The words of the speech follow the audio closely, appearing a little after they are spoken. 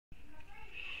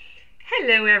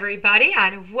Hello everybody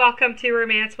and welcome to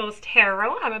Romancefuls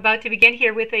Tarot. I'm about to begin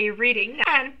here with a reading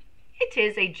and it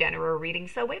is a general reading,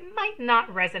 so it might not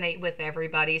resonate with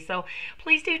everybody. So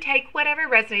please do take whatever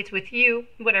resonates with you,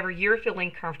 whatever you're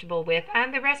feeling comfortable with,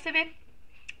 and the rest of it,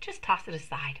 just toss it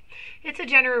aside. It's a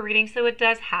general reading, so it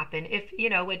does happen. If,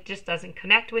 it just doesn't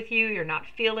connect with you, you're not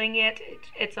feeling it,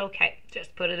 it's okay.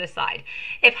 Just put it aside.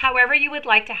 If, however, you would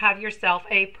like to have yourself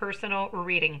a personal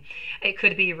reading, it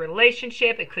could be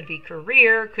relationship, it could be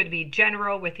career, it could be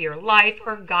general with your life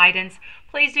or guidance,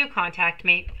 please do contact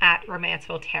me at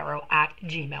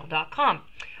romancefultarot@gmail.com.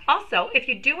 Also, if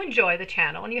you do enjoy the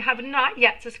channel and you have not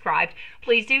yet subscribed,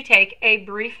 please do take a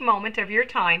brief moment of your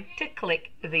time to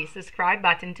click the subscribe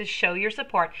button to show your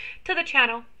support to the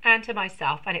channel and to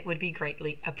myself, and it would be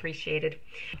greatly appreciated.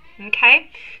 Okay,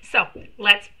 so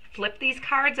let's flip these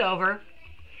cards over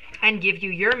and give you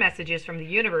your messages from the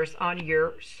universe on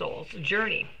your soul's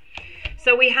journey.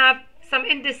 So we have some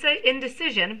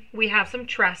indecision, we have some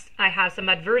trust, I have some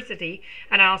adversity,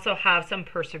 and I also have some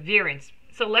perseverance.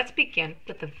 So let's begin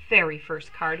with the very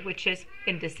first card, which is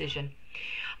indecision.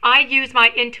 I use my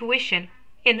intuition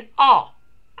in all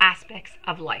aspects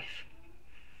of life.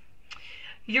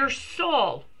 Your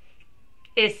soul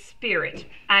is spirit,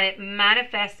 and it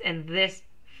manifests in this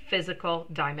physical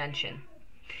dimension.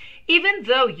 Even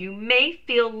though you may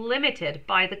feel limited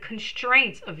by the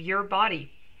constraints of your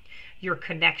body, your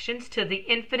connections to the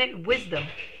infinite wisdom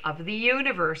of the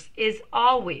universe is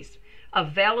always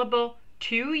available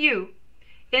to you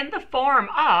in the form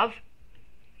of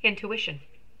intuition.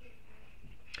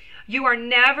 You are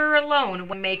never alone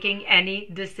when making any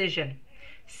decision.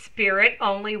 Spirit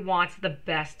only wants the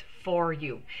best for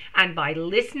you, and by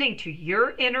listening to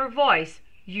your inner voice,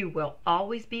 you will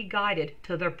always be guided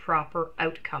to the proper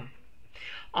outcome.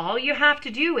 All you have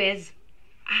to do is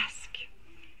ask.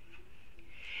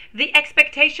 The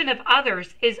expectation of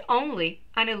others is only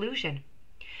an illusion.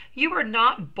 You were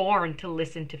not born to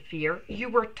listen to fear. You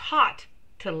were taught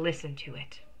to listen to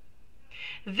it.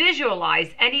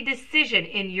 Visualize any decision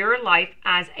in your life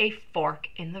as a fork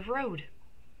in the road.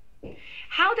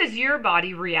 How does your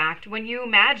body react when you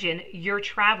imagine your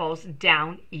travels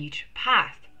down each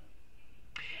path?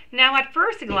 Now, at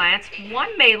first glance,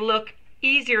 one may look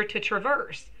easier to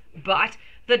traverse, but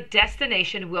the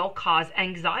destination will cause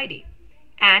anxiety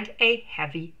and a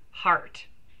heavy heart.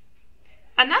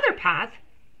 Another path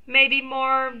may be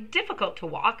more difficult to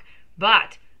walk,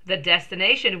 but the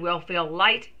destination will feel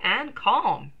light and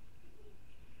calm.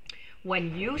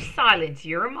 When you silence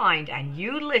your mind and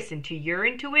you listen to your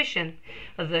intuition,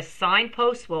 the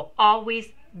signposts will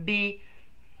always be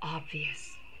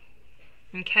obvious.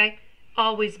 Okay?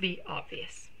 Always be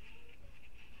obvious.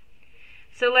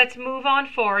 So let's move on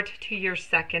forward to your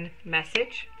second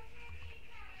message,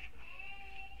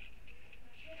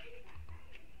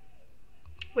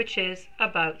 which is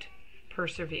about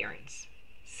perseverance.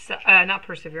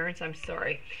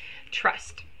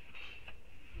 Trust.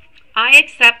 I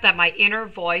accept that my inner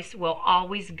voice will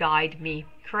always guide me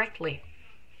correctly.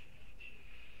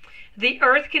 The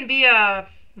earth can be a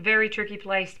very tricky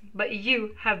place, but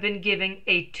you have been given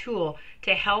a tool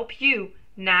to help you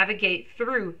navigate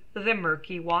through the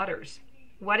murky waters.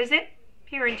 What is it?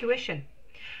 Your intuition.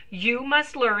 You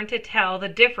must learn to tell the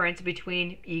difference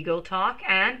between ego talk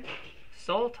and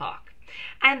soul talk.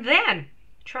 And then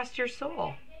trust your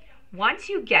soul. Once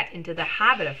you get into the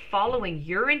habit of following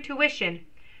your intuition,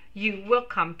 you will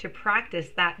come to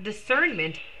practice that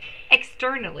discernment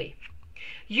externally.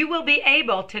 You will be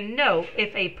able to know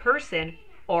if a person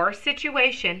or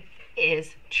situation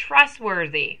is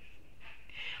trustworthy.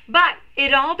 But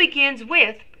it all begins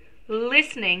with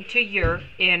listening to your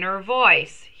inner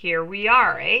voice. Here we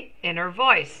are, inner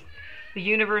voice. The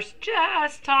universe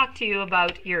just talked to you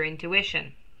about your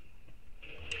intuition.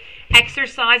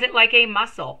 Exercise it like a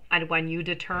muscle, and when you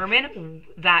determine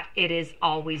that it is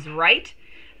always right,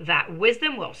 that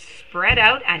wisdom will spread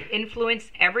out and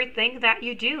influence everything that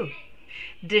you do.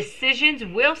 Decisions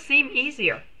will seem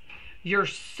easier. Your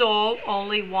soul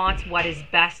only wants what is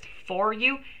best for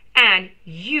you, and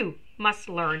you must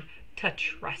learn to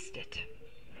trust it.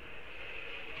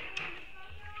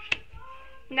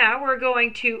 Now we're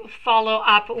going to follow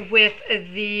up with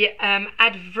the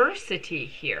adversity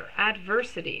here.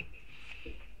 Adversity.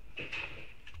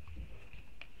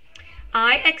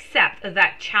 I accept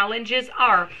that challenges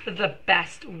are the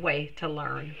best way to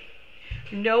learn.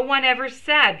 No one ever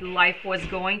said life was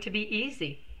going to be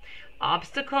easy.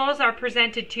 Obstacles are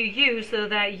presented to you so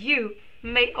that you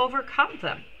may overcome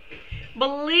them.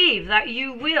 Believe that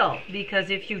you will, because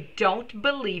if you don't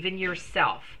believe in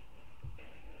yourself,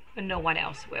 no one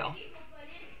else will.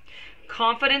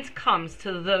 Confidence comes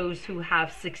to those who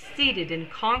have succeeded in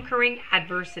conquering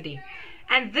adversity.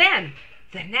 And then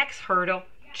the next hurdle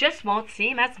just won't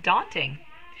seem as daunting.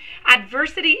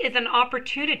 Adversity is an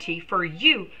opportunity for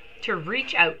you to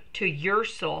reach out to your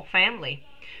soul family.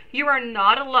 You are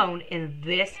not alone in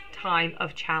this time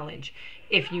of challenge.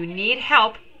 If you need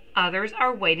help, others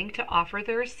are waiting to offer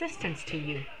their assistance to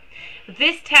you.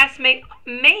 This test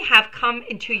may have come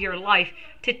into your life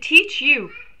to teach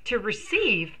you to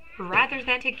receive rather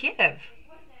than to give.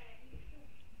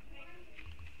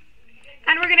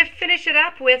 And we're going to finish it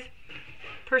up with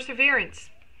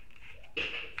perseverance.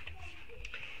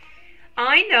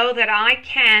 I know that I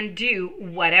can do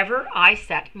whatever I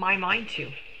set my mind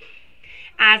to.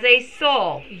 As a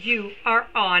soul, you are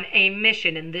on a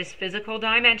mission in this physical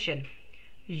dimension.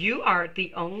 You are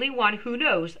the only one who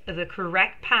knows the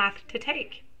correct path to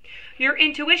take. Your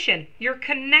intuition, your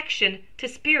connection to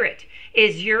spirit,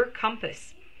 is your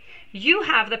compass. You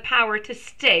have the power to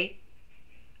stay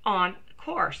on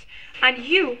course, and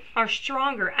you are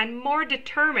stronger and more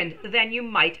determined than you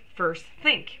might first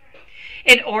think.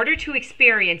 In order to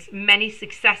experience many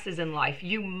successes in life,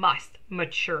 you must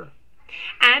mature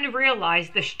and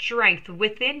realize the strength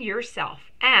within yourself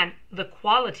and the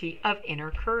quality of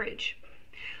inner courage.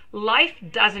 Life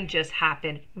doesn't just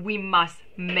happen, we must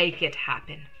make it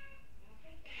happen.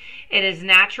 It is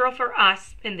natural for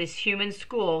us in this human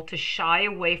school to shy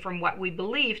away from what we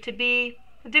believe to be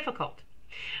difficult,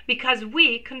 because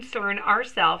we concern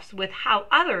ourselves with how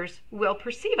others will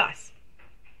perceive us.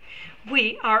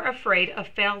 We are afraid of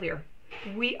failure.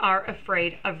 We are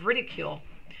afraid of ridicule,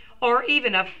 or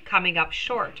even of coming up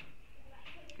short.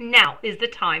 Now is the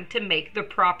time to make the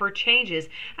proper changes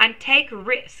and take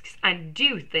risks and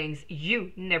do things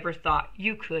you never thought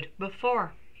you could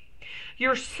before.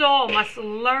 Your soul must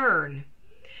learn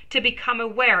to become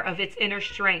aware of its inner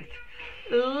strength.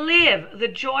 Live the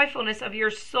joyfulness of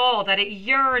your soul that it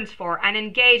yearns for and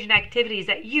engage in activities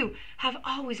that you have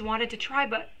always wanted to try,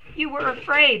 but you were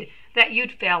afraid that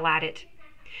you'd fail at it.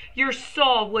 Your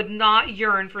soul would not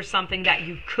yearn for something that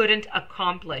you couldn't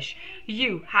accomplish.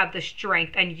 You have the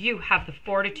strength and you have the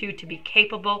fortitude to be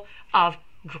capable of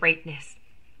greatness.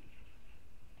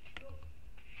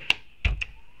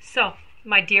 So,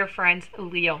 my dear friends,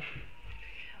 Leo,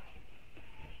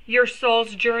 your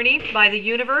soul's journey by the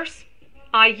universe.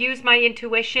 I use my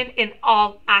intuition in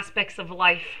all aspects of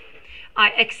life. I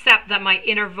accept that my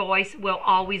inner voice will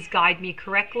always guide me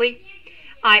correctly.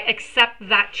 I accept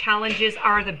that challenges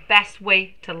are the best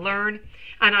way to learn,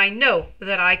 and I know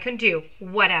that I can do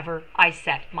whatever I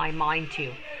set my mind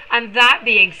to. And that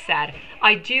being said,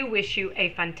 I do wish you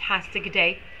a fantastic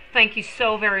day. Thank you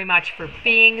so very much for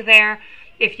being there.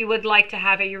 If you would like to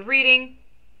have a reading,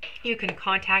 you can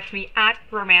contact me at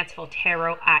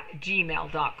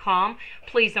romancefultarot@gmail.com.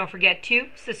 Please don't forget to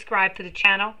subscribe to the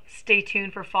channel, stay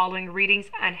tuned for following readings,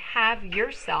 and have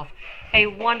yourself a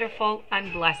wonderful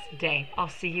and blessed day. I'll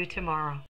see you tomorrow.